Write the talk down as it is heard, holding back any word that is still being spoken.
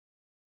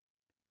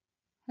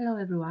Hello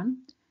everyone,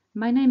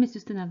 my name is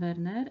Justyna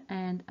Werner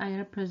and I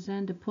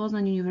represent the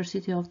Poznań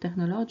University of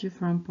Technology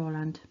from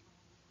Poland.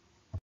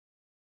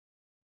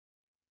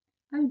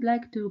 I would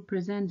like to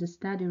present the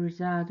study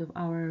result of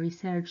our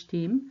research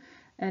team,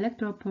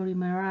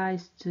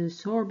 Electropolymerized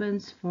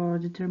sorbents for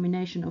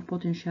determination of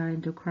potential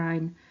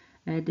endocrine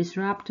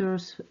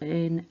disruptors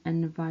in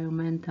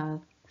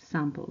environmental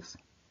samples.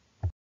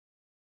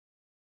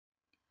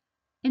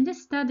 In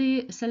this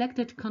study,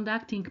 selected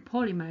conducting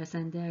polymers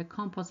and their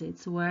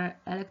composites were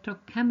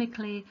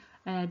electrochemically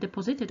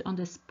deposited on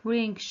the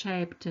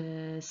spring-shaped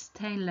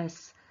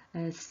stainless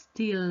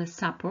steel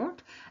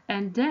support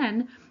and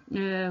then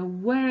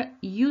were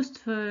used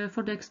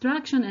for the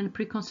extraction and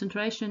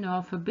pre-concentration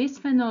of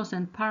bisphenols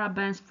and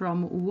parabens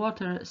from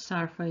water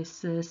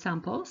surface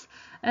samples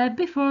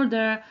before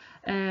their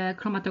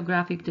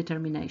chromatographic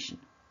determination.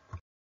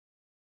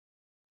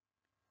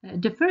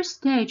 The first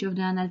stage of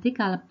the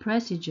analytical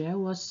procedure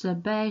was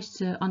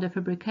based on the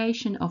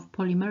fabrication of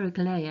polymeric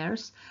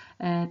layers,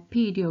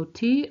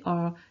 PDOT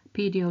or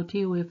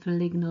PDOT with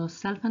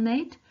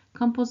lignosulfonate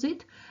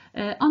composite,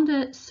 on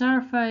the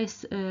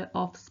surface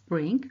of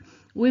spring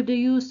with the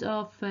use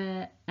of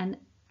an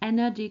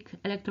anodic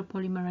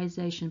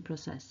electropolymerization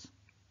process.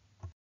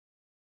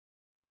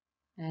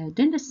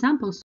 Then the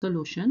sample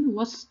solution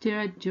was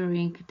stirred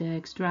during the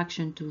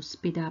extraction to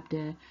speed up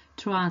the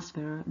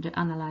transfer the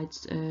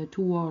analytes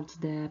towards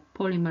the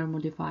polymer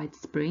modified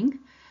spring.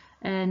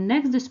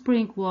 Next, the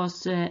spring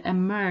was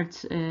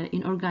immersed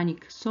in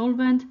organic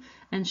solvent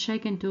and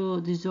shaken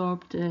to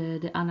desorb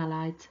the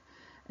analyte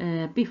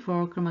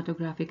before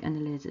chromatographic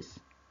analysis.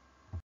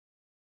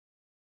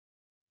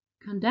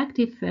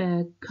 Conductive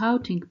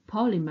coating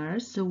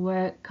polymers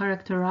were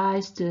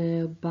characterized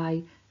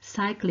by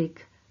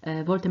cyclic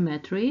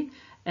voltammetry,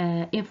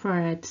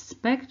 infrared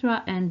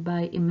spectra, and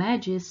by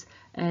images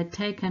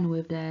taken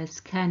with the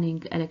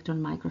scanning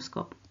electron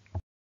microscope.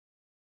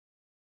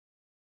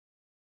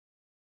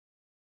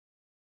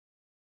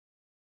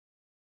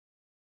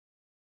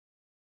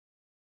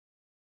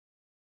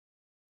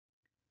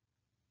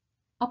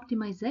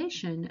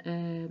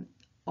 Optimization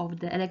of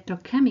the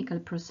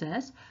electrochemical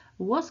process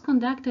was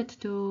conducted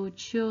to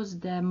choose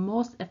the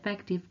most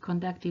effective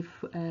conductive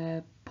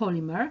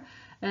polymer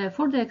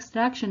for the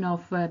extraction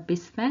of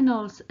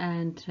bisphenols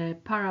and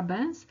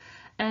parabens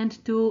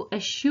and to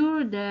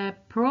assure the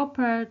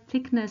proper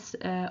thickness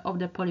of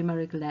the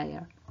polymeric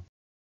layer.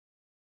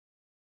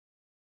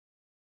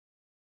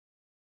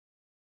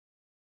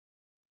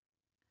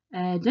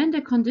 Then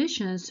the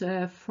conditions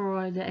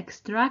for the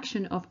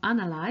extraction of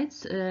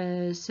analytes,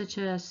 such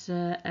as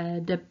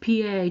the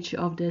pH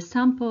of the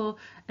sample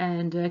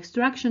and the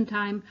extraction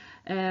time,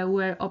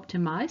 were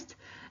optimized.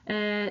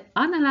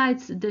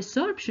 Analytes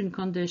desorption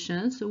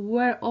conditions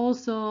were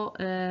also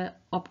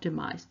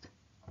optimized.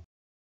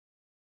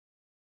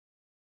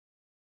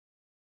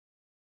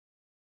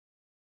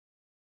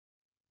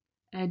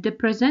 The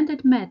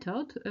presented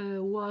method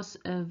was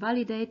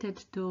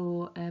validated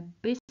to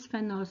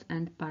bisphenols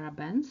and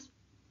parabens.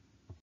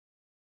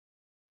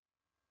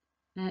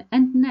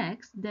 And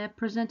next, the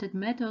presented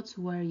methods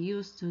were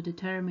used to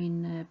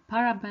determine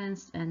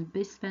parabens and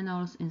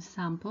bisphenols in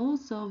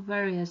samples of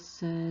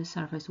various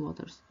surface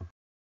waters.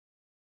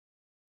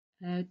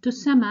 To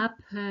sum up,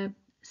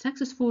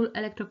 successful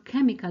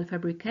electrochemical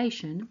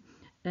fabrication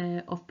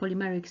of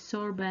polymeric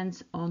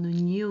sorbents on a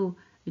new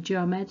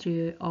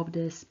geometry of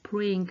the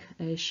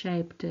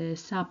spring-shaped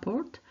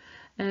support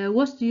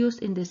was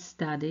used in this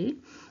study,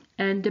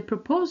 and the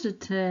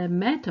proposed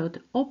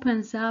method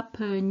opens up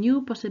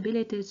new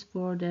possibilities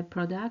for the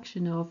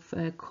production of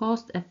a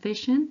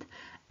cost-efficient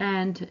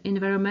and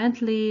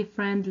environmentally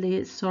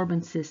friendly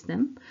sorbent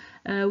system,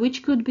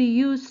 which could be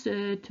used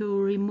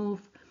to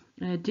remove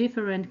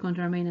different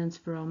contaminants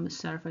from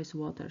surface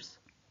waters.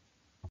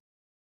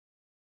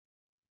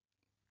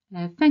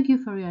 Thank you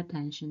for your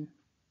attention.